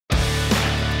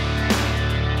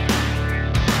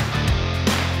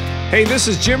Hey, this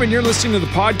is Jim, and you're listening to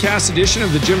the podcast edition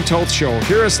of The Jim Toth Show.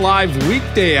 Hear us live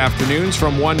weekday afternoons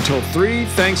from 1 till 3.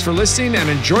 Thanks for listening, and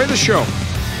enjoy the show.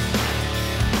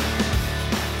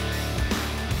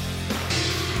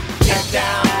 Get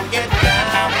down, get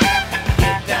down,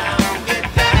 get down,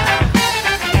 get down,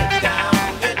 get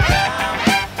down, get down,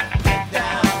 get down, get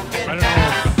down. I don't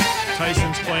know if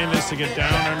Tyson's playing this to get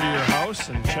down under your house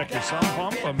and check your sump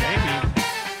pump, but maybe.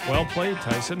 Well played,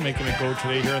 Tyson, making it go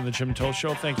today here on the Jim Toth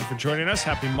Show. Thank you for joining us.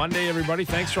 Happy Monday, everybody.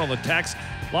 Thanks for all the texts.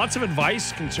 Lots of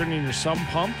advice concerning your sump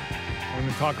pump. We're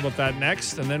going to talk about that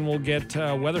next, and then we'll get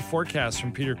weather forecasts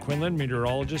from Peter Quinlan,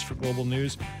 meteorologist for Global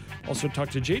News. Also talk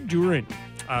to Jay Doering,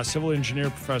 civil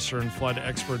engineer, professor, and flood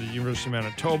expert at the University of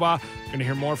Manitoba. We're going to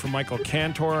hear more from Michael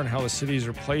Cantor on how the cities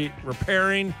are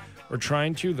repairing or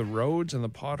trying to, the roads and the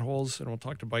potholes, and we'll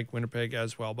talk to Bike Winnipeg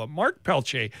as well. But Mark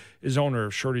Pelltier is owner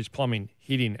of Shorty's Plumbing,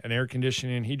 Heating, and Air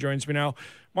Conditioning, and he joins me now.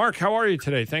 Mark, how are you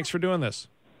today? Thanks for doing this.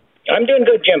 I'm doing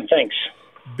good, Jim. Thanks.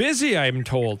 Busy, I'm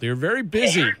told. You're very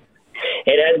busy.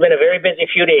 It has been a very busy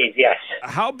few days, yes.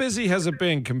 How busy has it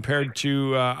been compared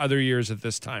to other years at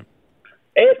this time?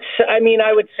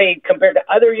 I would say compared to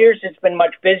other years, it's been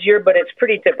much busier, but it's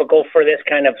pretty typical for this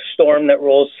kind of storm that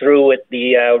rolls through with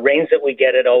the rains that we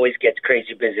get. It always gets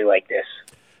crazy busy like this.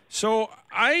 So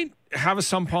I have a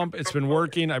sump pump. It's been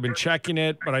working. I've been checking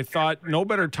it, but I thought no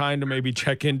better time to maybe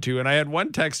check into. And I had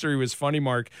one texter who was funny,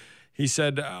 Mark. He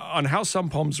said, on how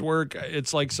sump pumps work,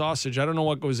 it's like sausage. I don't know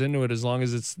what goes into it as long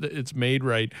as it's made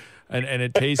right and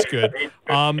it tastes good.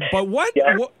 But what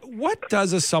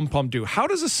does a sump pump do? How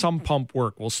does a sump pump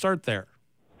work? We'll start there.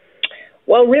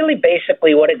 Well, really,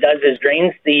 basically what it does is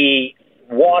drains the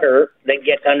water that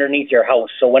gets underneath your house.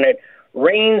 So when it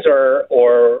rains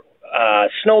or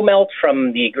snow melts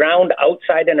from the ground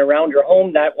outside and around your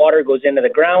home, that water goes into the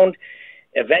ground,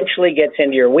 eventually gets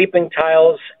into your weeping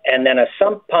tiles, and then a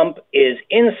sump pump is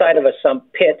inside of a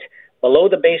sump pit below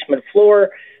the basement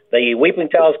floor. The weeping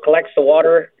tiles collects the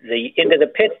water into the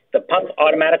pit. The pump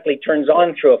automatically turns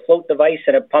on through a float device,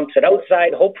 and it pumps it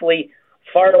outside, hopefully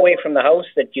far away from the house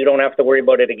that you don't have to worry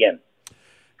about it again.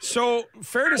 So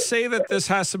fair to say that this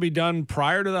has to be done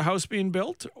prior to the house being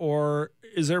built, or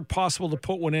is it possible to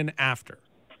put one in after?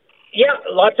 Yeah,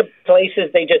 lots of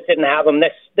places, they just didn't have them.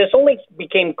 This only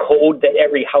became code that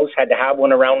every house had to have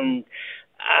one around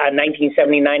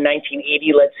 1979,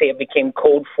 1980. Let's say it became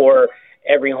code for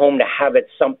every home to have its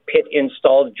sump pit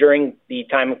installed during the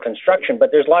time of construction. But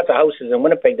there's lots of houses in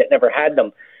Winnipeg that never had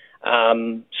them.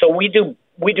 So we do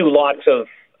lots of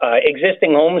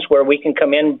existing homes where we can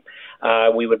come in.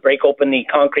 We would break open the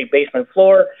concrete basement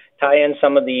floor, tie in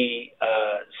some of the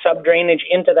sub-drainage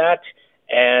into that,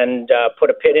 and put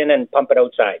a pit in and pump it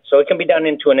outside. So it can be done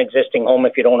into an existing home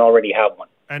if you don't already have one.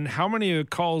 And how many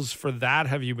calls for that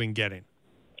have you been getting?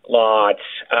 Lots.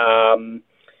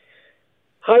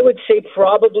 I would say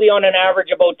probably on an average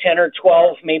about 10 or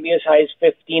 12, maybe as high as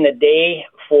 15 a day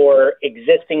for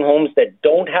existing homes that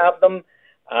don't have them.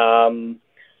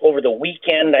 Over the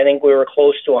weekend, I think we were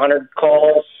close to 100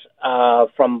 calls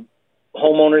from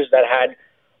homeowners that had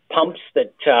pumps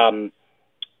that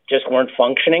just weren't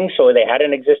functioning. So they had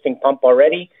an existing pump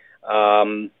already,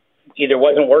 either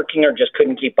wasn't working or just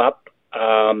couldn't keep up.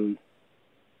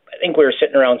 I think we were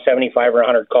sitting around 75 or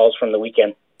 100 calls from the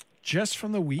weekend. Just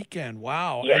from the weekend.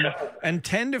 Wow. Yeah. And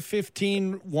 10 to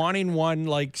 15 wanting one,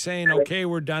 like saying, okay,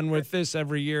 we're done with this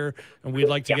every year and we'd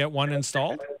like to get one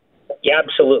installed? Yeah,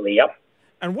 absolutely. Yep.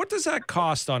 And what does that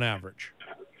cost on average?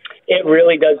 It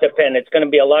really does depend. It's going to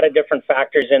be a lot of different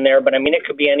factors in there, but it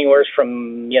could be anywhere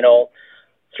from,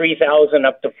 $3,000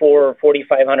 up to $4,000 or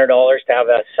 $4,500 to have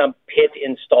a sump pit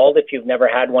installed if you've never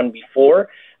had one before.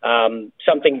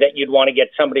 Something that you'd want to get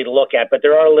somebody to look at, but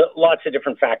there are lots of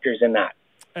different factors in that.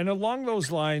 And along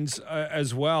those lines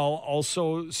as well,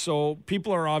 also, so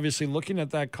people are obviously looking at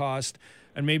that cost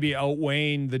and maybe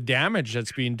outweighing the damage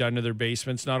that's being done to their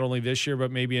basements, not only this year, but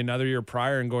maybe another year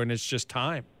prior, and going, it's just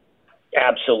time.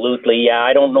 Absolutely, yeah.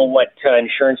 I don't know what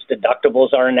insurance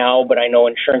deductibles are now, but I know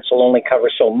insurance will only cover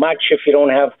so much if you don't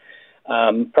have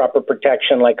proper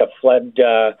protection like a flood,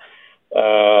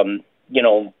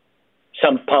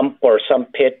 sump pump or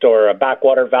sump pit or a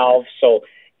backwater valve. So,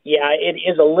 yeah, it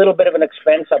is a little bit of an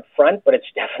expense up front, but it's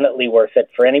definitely worth it.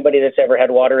 For anybody that's ever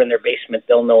had water in their basement,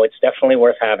 they'll know it's definitely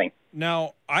worth having.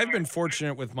 Now, I've been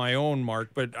fortunate with my own, Mark,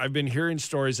 but I've been hearing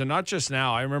stories, and not just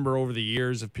now. I remember over the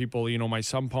years of people, my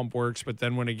sump pump works, but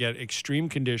then when it get extreme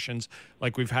conditions,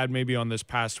 like we've had maybe on this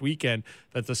past weekend,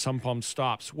 that the sump pump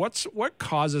stops. What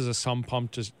causes a sump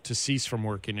pump to cease from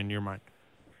working in your mind?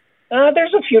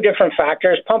 There's a few different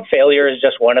factors. Pump failure is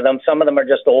just one of them. Some of them are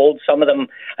just old. Some of them,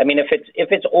 I mean, if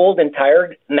it's old and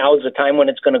tired, now's the time when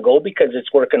it's going to go because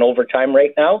it's working overtime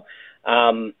right now.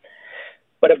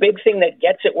 But a big thing that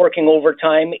gets it working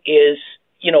overtime is,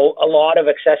 a lot of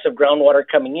excessive groundwater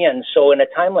coming in. So in a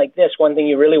time like this, one thing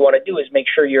you really want to do is make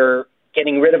sure you're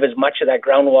getting rid of as much of that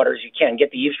groundwater as you can.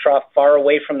 Get the eaves trough far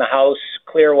away from the house,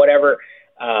 clear whatever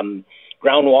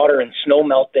groundwater and snow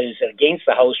melt that is against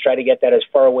the house. Try to get that as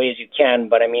far away as you can.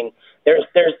 But I mean, there's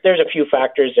a few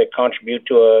factors that contribute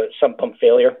to a sump pump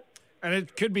failure. And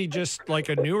it could be just like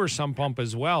a newer sump pump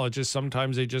as well. It just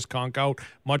sometimes they just conk out,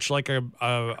 much like a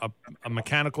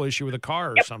mechanical issue with a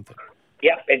car or something.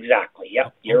 Yeah, exactly. Yeah,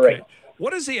 you're right.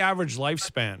 What is the average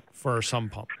lifespan for a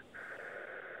sump pump?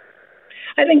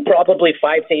 I think probably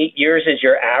 5 to 8 years is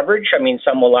your average. I mean,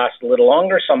 some will last a little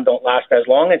longer, some don't last as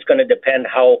long. It's going to depend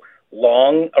how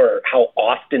long or how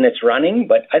often it's running,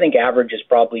 but I think average is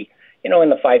probably, in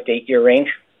the 5 to 8 year range.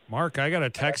 Mark, I got a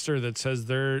texter that says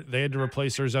they had to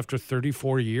replace theirs after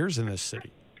 34 years in this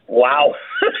city. Wow.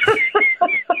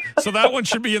 So that one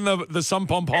should be in the Sump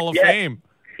Pump Hall of Fame.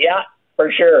 Yeah,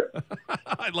 for sure.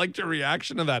 I liked your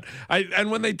reaction to that.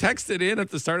 And when they texted in at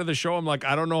the start of the show, I'm like,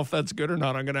 I don't know if that's good or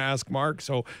not. I'm going to ask Mark.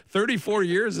 So 34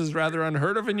 years is rather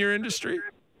unheard of in your industry.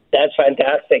 That's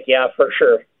fantastic. Yeah, for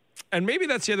sure. And maybe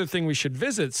that's the other thing we should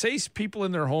visit. Say people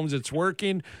in their homes, it's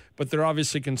working, but they're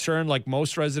obviously concerned, like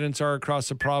most residents are across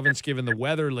the province, given the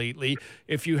weather lately.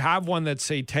 If you have one that's,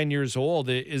 say, 10 years old,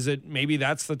 is it maybe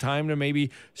that's the time to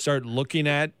maybe start looking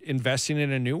at investing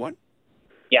in a new one?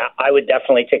 Yeah, I would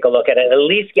definitely take a look at it. At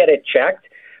least get it checked.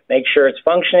 Make sure it's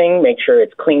functioning. Make sure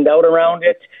it's cleaned out around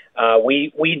it.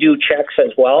 We do checks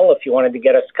as well if you wanted to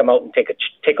get us to come out and take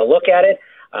a look at it.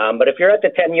 But if you're at the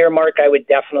 10-year mark, I would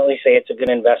definitely say it's a good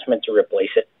investment to replace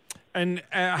it. And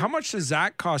how much does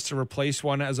that cost to replace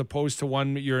one as opposed to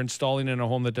one you're installing in a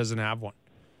home that doesn't have one?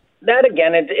 That,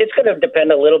 again, it's going to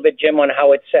depend a little bit, Jim, on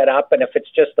how it's set up and if it's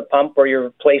just the pump or you're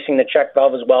replacing the check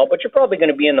valve as well. But you're probably going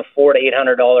to be in the $400 to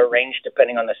 $800 range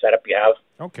depending on the setup you have.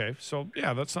 Okay. So,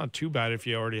 yeah, that's not too bad if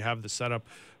you already have the setup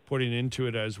putting into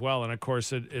it as well. And, of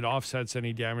course, it offsets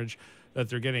any damage that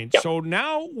they're getting. Yep. So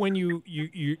now when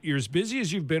you're as busy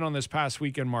as you've been on this past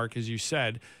weekend, Mark, as you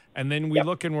said, and then we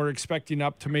look and we're expecting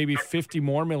up to maybe 50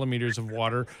 more millimeters of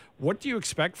water, what do you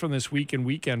expect from this week and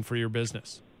weekend for your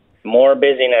business? More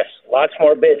busyness, lots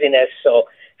more busyness. So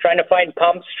trying to find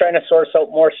pumps, trying to source out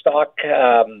more stock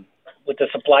with the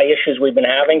supply issues we've been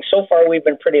having. So far, we've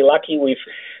been pretty lucky.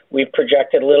 We've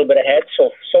projected a little bit ahead.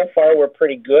 So far, we're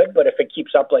pretty good. But if it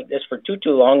keeps up like this for too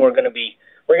long, we're going to be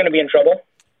in trouble.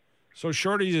 So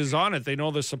Shorty is on it. They know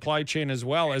the supply chain as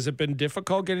well. Has it been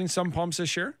difficult getting some pumps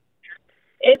this year?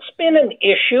 It's been an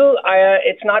issue.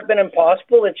 It's not been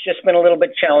impossible. It's just been a little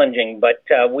bit challenging. But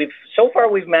so far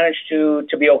we've managed to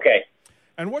be okay.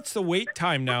 And what's the wait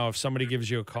time now if somebody gives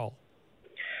you a call?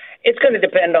 It's going to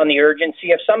depend on the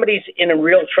urgency. If somebody's in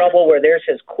real trouble where theirs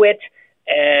has quit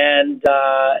and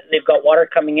they've got water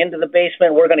coming into the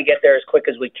basement, we're going to get there as quick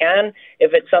as we can.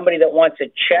 If it's somebody that wants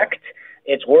it checked,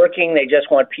 it's working, they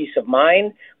just want peace of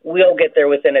mind, we'll get there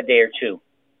within a day or two.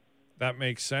 That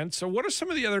makes sense. So what are some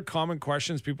of the other common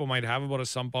questions people might have about a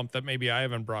sump pump that maybe I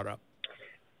haven't brought up?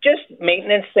 Just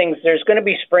maintenance things. There's going to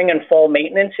be spring and fall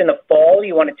maintenance. In the fall,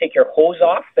 you want to take your hose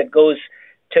off that goes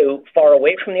to far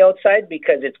away from the outside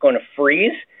because it's going to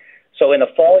freeze. So in the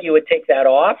fall, you would take that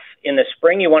off. In the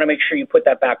spring, you want to make sure you put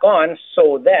that back on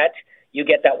so that you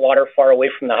get that water far away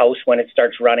from the house when it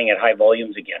starts running at high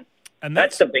volumes again. And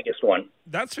that's the biggest one.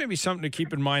 That's maybe something to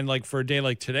keep in mind, like for a day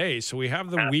like today. So we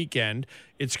have the weekend.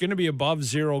 It's going to be above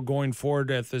zero going forward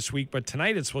at this week, but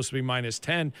tonight it's supposed to be minus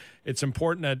 10. It's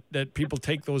important that people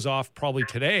take those off probably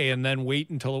today and then wait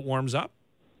until it warms up.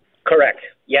 Correct.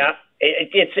 Yeah.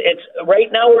 It's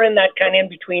right now we're in that kind of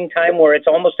in-between time where it's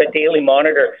almost a daily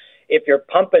monitor. If your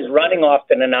pump is running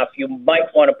often enough, you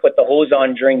might want to put the hose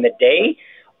on during the day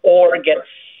or get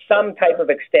some type of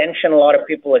extension. A lot of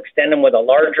people extend them with a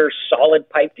larger solid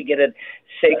pipe to get it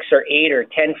 6 or 8 or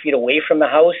 10 feet away from the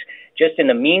house just in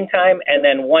the meantime. And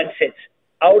then once it's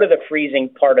out of the freezing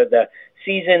part of the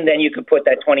season, then you could put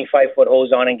that 25-foot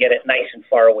hose on and get it nice and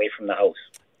far away from the house.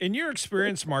 In your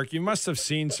experience, Mark, you must have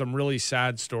seen some really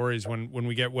sad stories when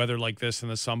we get weather like this and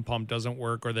the sump pump doesn't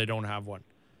work or they don't have one.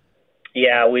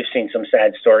 Yeah, we've seen some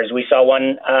sad stories. We saw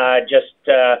one just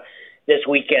this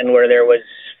weekend where there was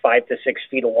 5 to 6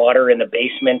 feet of water in the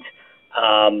basement.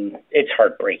 It's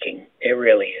heartbreaking. It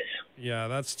really is. Yeah,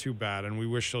 that's too bad, and we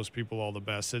wish those people all the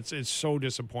best. It's so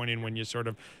disappointing when you sort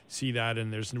of see that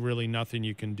and there's really nothing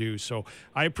you can do. So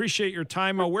I appreciate your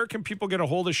time. Where can people get a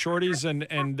hold of Shorties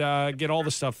and get all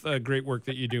the stuff, great work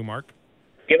that you do, Mark?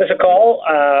 give us a call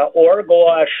or go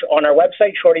on our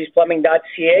website,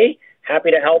 shortysplumbing.ca.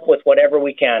 Happy to help with whatever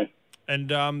we can.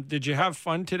 And did you have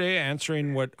fun today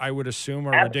answering what I would assume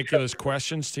are ridiculous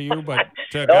questions to you, but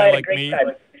to a No, I guy had like me?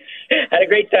 Had a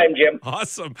great time, Jim.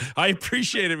 Awesome. I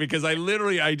appreciate it because I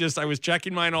was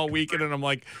checking mine all weekend and I'm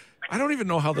like, I don't even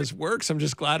know how this works. I'm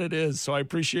just glad it is. So I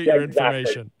appreciate your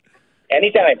information.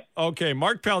 Anytime. Okay,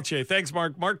 Mark Pelltier. Thanks,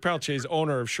 Mark. Mark Pelltier is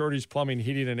owner of Shorty's Plumbing,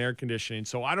 Heating, and Air Conditioning.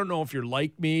 So I don't know if you're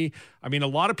like me. I mean, a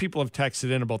lot of people have texted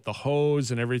in about the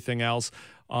hose and everything else,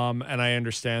 and I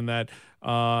understand that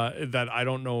I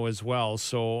don't know as well.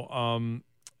 So,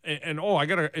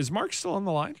 is Mark still on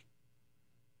the line?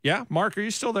 Yeah, Mark, are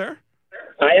you still there?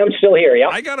 I am still here, yeah.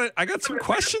 I got some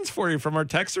questions for you from our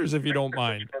texters, if you don't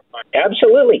mind.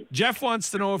 Absolutely. Jeff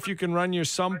wants to know if you can run your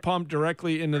sump pump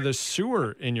directly into the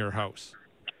sewer in your house.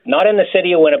 Not in the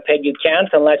city of Winnipeg. You can't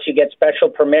unless you get special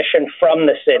permission from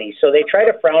the city. So they try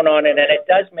to frown on it, and it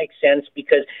does make sense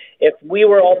because if we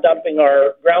were all dumping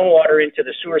our groundwater into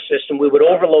the sewer system, we would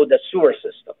overload the sewer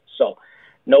system. So,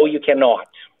 no, you cannot.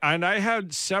 And I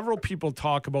had several people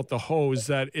talk about the hose,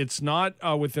 that it's not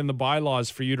within the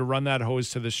bylaws for you to run that hose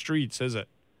to the streets, is it?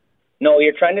 No,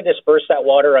 you're trying to disperse that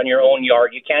water on your own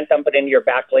yard. You can't dump it into your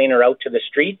back lane or out to the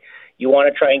street. You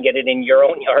want to try and get it in your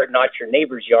own yard, not your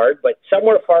neighbor's yard, but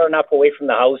somewhere far enough away from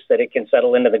the house that it can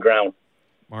settle into the ground.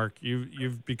 Mark,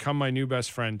 you've become my new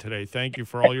best friend today. Thank you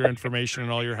for all your information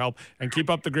and all your help. And keep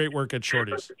up the great work at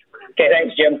Shorty's. Okay,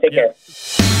 thanks, Jim. Take care.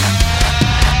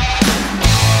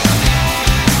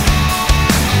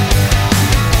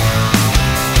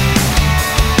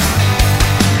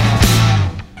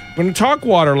 We're going to talk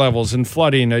water levels and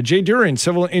flooding. Jay Doering,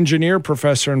 civil engineer,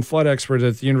 professor, and flood expert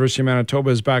at the University of Manitoba,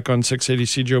 is back on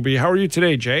 680 CJOB. How are you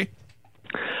today, Jay?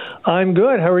 I'm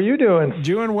good. How are you doing?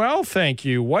 Doing well, thank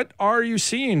you. What are you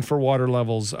seeing for water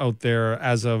levels out there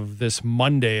as of this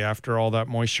Monday after all that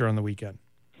moisture on the weekend?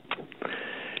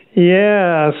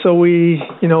 Yeah, so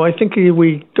I think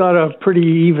we got a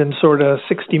pretty even sort of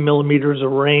 60 millimeters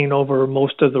of rain over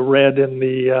most of the red and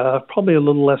the probably a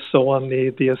little less so on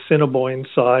the Assiniboine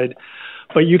side.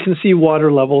 But you can see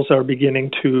water levels are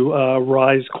beginning to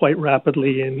rise quite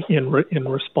rapidly in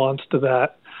response to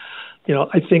that.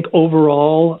 I think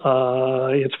overall,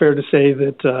 it's fair to say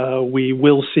that we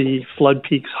will see flood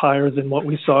peaks higher than what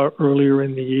we saw earlier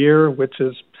in the year, which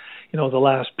is, the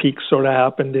last peak sort of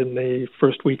happened in the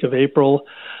first week of April.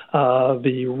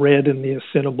 The red and the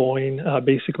Assiniboine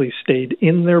basically stayed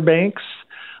in their banks,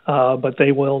 but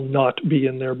they will not be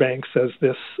in their banks as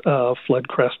this flood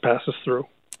crest passes through.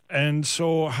 And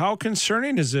so how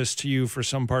concerning is this to you for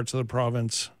some parts of the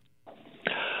province?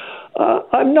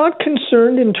 I'm not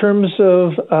concerned in terms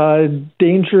of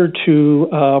danger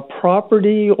to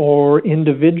property or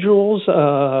individuals.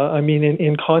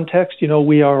 In context,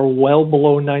 we are well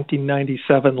below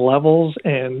 1997 levels,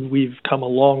 and we've come a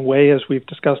long way, as we've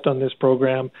discussed on this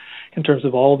program, in terms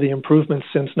of all the improvements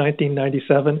since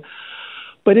 1997.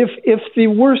 But if the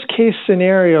worst case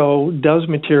scenario does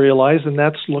materialize, and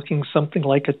that's looking something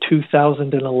like a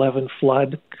 2011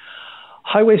 flood,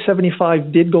 Highway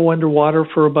 75 did go underwater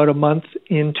for about a month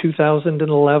in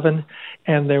 2011,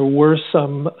 and there were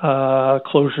some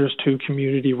closures to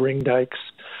community ring dikes.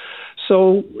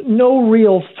 So no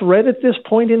real threat at this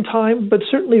point in time, but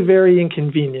certainly very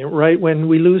inconvenient, right? When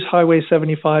we lose Highway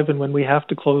 75 and when we have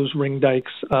to close ring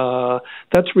dikes,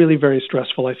 that's really very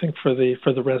stressful, I think, for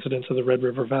the residents of the Red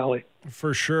River Valley.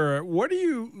 For sure. What do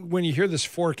you, when you hear this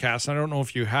forecast, I don't know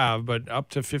if you have, but up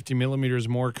to 50 millimeters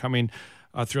more coming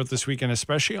throughout this weekend,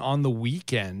 especially on the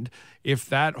weekend. If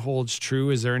that holds true,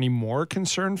 is there any more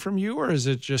concern from you, or is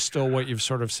it just still what you've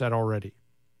sort of said already?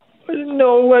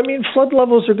 No, flood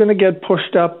levels are going to get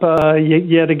pushed up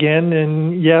yet again.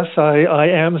 And yes, I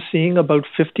am seeing about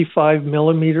 55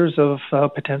 millimeters of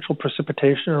potential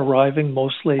precipitation arriving,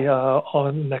 mostly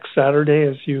on next Saturday,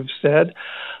 as you've said.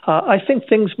 I think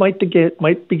things might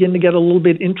begin to get a little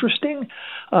bit interesting.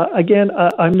 Again,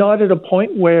 I'm not at a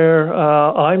point where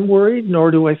I'm worried,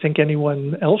 nor do I think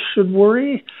anyone else should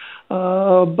worry.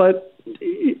 But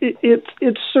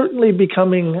it's certainly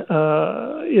becoming.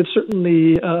 It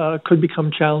certainly could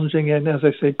become challenging, and as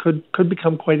I say, could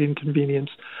become quite inconvenient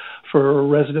for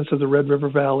residents of the Red River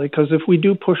Valley. Because if we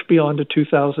do push beyond to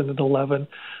 2011,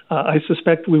 I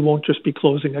suspect we won't just be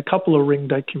closing a couple of ring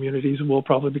dike communities. We'll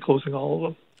probably be closing all of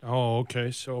them. Oh,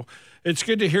 okay. So it's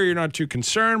good to hear you're not too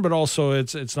concerned, but also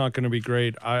it's not going to be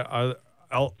great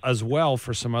as well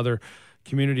for some other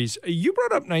communities. You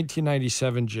brought up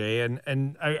 1997, Jay,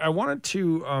 and I wanted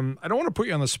to, I don't want to put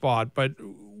you on the spot, but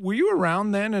were you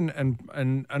around then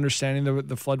and understanding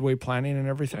the floodway planning and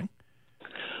everything?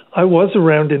 I was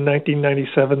around in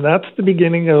 1997. That's the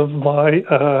beginning of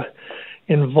my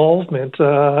involvement.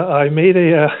 I made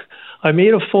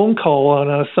a phone call on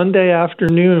a Sunday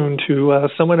afternoon to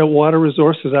someone at Water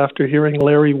Resources after hearing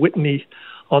Larry Whitney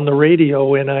on the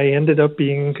radio, and I ended up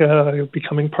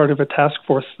becoming part of a task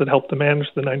force that helped to manage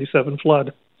the 97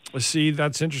 flood. See,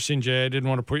 that's interesting, Jay. I didn't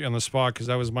want to put you on the spot because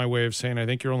that was my way of saying I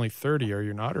think you're only 30, are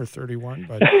you not, or 31?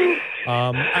 But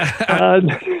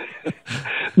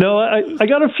no, I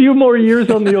got a few more years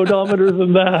on the odometer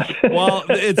than that. Well,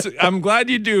 I'm glad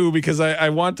you do, because I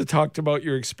want to talk about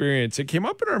your experience. It came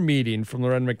up in our meeting from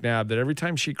Lauren McNabb that every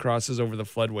time she crosses over the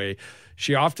floodway,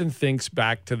 she often thinks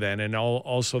back to then, and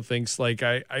also thinks, like,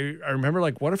 I remember,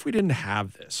 like, what if we didn't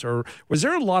have this? Or was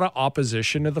there a lot of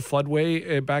opposition to the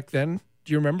floodway back then?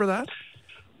 Do you remember that?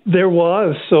 There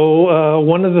was. So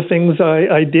one of the things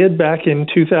I did back in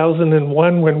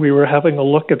 2001 when we were having a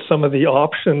look at some of the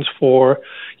options for,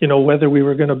 whether we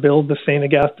were going to build the St.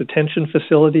 Agathe detention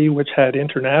facility, which had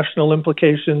international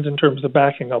implications in terms of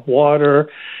backing up water.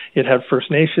 It had First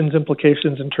Nations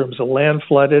implications in terms of land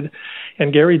flooded.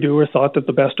 And Gary Dewar thought that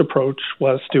the best approach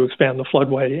was to expand the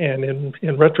floodway. And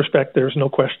in retrospect, there's no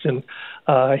question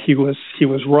he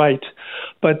was right.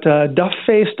 But Duff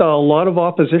faced a lot of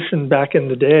opposition back in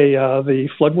the day. The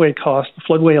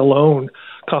floodway alone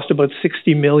cost about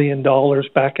 $60 million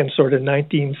back in sort of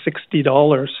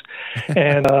 $1960.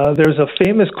 And there's a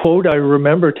famous quote I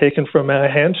remember taken from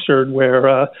Hansard where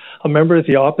a member of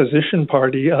the opposition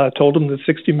party told him that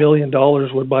 $60 million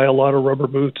would buy a lot of rubber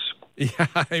boots. Yeah,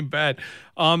 I bet.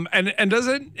 And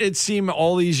doesn't it seem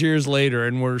all these years later,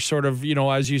 and we're sort of,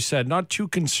 as you said, not too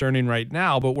concerning right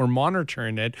now, but we're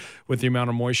monitoring it with the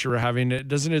amount of moisture we're having.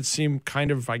 Doesn't it seem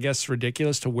kind of, I guess,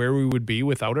 ridiculous to where we would be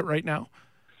without it right now?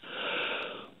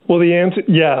 Well, the answer,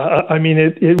 yeah. I mean,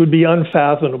 it would be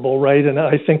unfathomable, right? And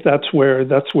I think that's where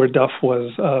Duff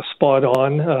was spot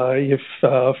on. If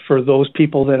for those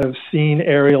people that have seen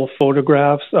aerial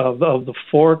photographs of the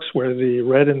forks where the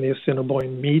Red and the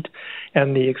Assiniboine meet,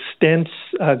 and the extent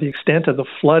of the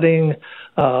flooding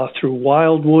through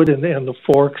Wildwood and the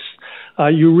forks,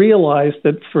 you realize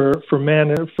that for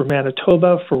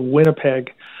Manitoba, for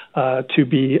Winnipeg, to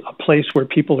be a place where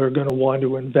people are going to want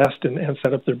to invest and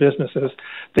set up their businesses,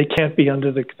 they can't be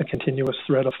under the continuous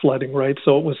threat of flooding, right?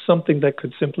 So it was something that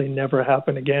could simply never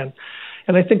happen again.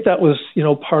 And I think that was,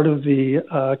 part of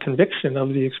the conviction of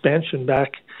the expansion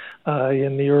back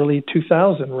in the early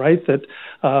 2000s, right? That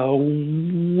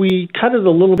we cut it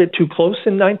a little bit too close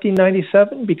in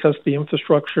 1997 because the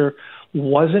infrastructure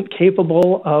wasn't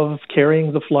capable of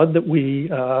carrying the flood that we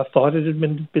thought it had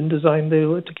been designed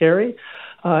to carry.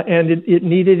 And it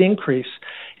needed increase.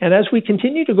 And as we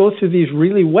continue to go through these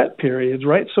really wet periods,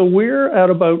 right, so we're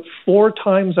at about 4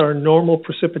 times our normal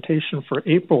precipitation for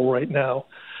April right now.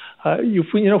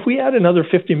 If we add another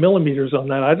 50 millimeters on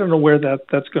that, I don't know where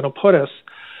that's going to put us.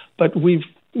 But we've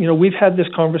had this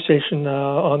conversation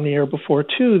on the air before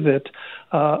too, that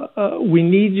we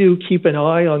need to keep an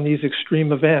eye on these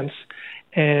extreme events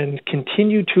and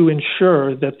continue to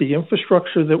ensure that the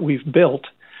infrastructure that we've built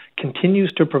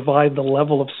continues to provide the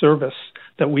level of service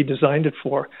that we designed it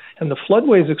for. And the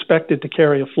floodway is expected to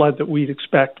carry a flood that we'd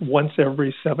expect once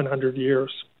every 700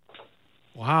 years.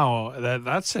 Wow,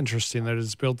 that's interesting that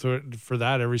it's built for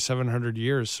that every 700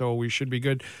 years, so we should be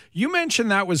good. You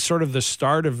mentioned that was sort of the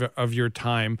start of your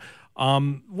time.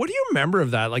 What do you remember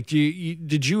of that? Like,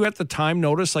 did you at the time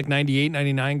notice, like 98,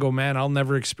 99, go, man, I'll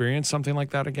never experience something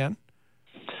like that again?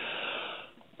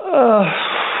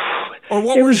 Or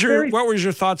what was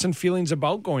your thoughts and feelings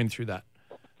about going through that?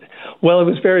 Well, it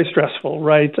was very stressful,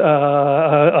 right?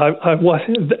 I was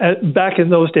back in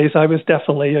those days. I was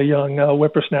definitely a young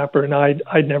whippersnapper, and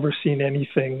I'd never seen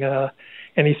anything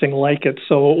like it.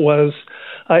 So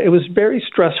it was very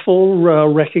stressful,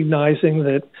 recognizing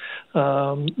that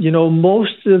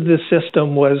most of the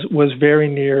system was very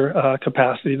near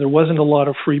capacity. There wasn't a lot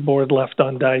of freeboard left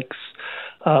on dikes.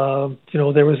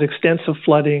 There was extensive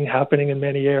flooding happening in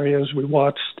many areas. We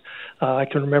watched. I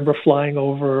can remember flying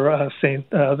over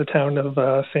the town of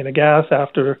St. Agathe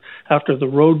after the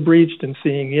road breached and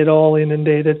seeing it all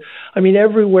inundated. I mean,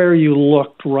 everywhere you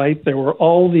looked, right, there were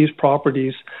all these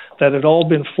properties that had all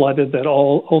been flooded that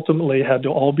all ultimately had to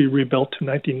all be rebuilt to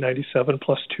 1997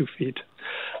 plus 2 feet.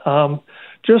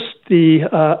 Just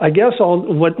I guess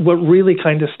what really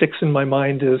kind of sticks in my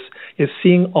mind is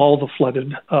seeing all the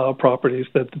flooded properties,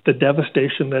 the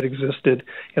devastation that existed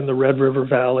in the Red River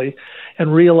Valley,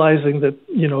 and realizing that,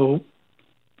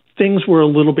 things were a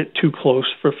little bit too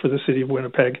close for the city of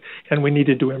Winnipeg, and we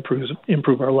needed to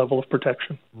improve our level of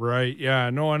protection. Right.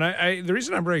 Yeah. No. And I the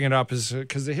reason I'm bringing it up is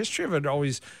because the history of it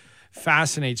always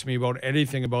fascinates me about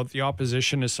anything, about the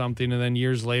opposition to something, and then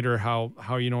years later how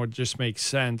it just makes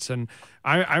sense. And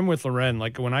I'm with Loren.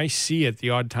 Like when I see it, the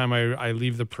odd time I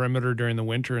leave the perimeter during the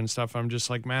winter and stuff, I'm just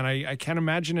like, man, I can't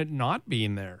imagine it not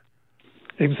being there.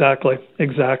 Exactly.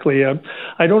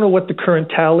 I don't know what the current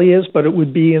tally is, but it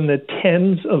would be in the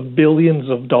tens of billions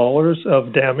of dollars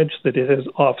of damage that it has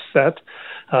offset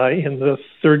in the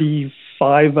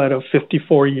 35 out of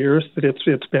 54 years that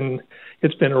it's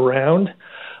been around.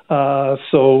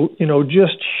 So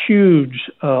just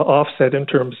huge offset in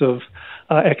terms of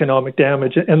economic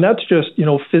damage, and that's just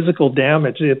physical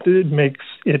damage.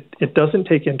 It doesn't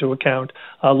take into account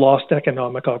lost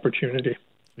economic opportunity.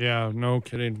 Yeah, no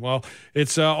kidding. Well,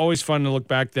 it's always fun to look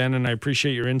back then, and I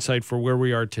appreciate your insight for where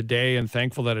we are today, and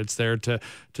thankful that it's there to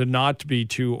not be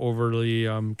too overly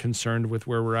concerned with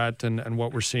where we're at and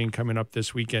what we're seeing coming up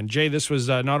this weekend. Jay, this was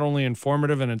not only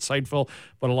informative and insightful,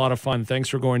 but a lot of fun. Thanks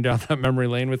for going down that memory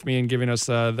lane with me and giving us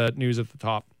that news at the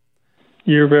top.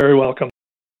 You're very welcome.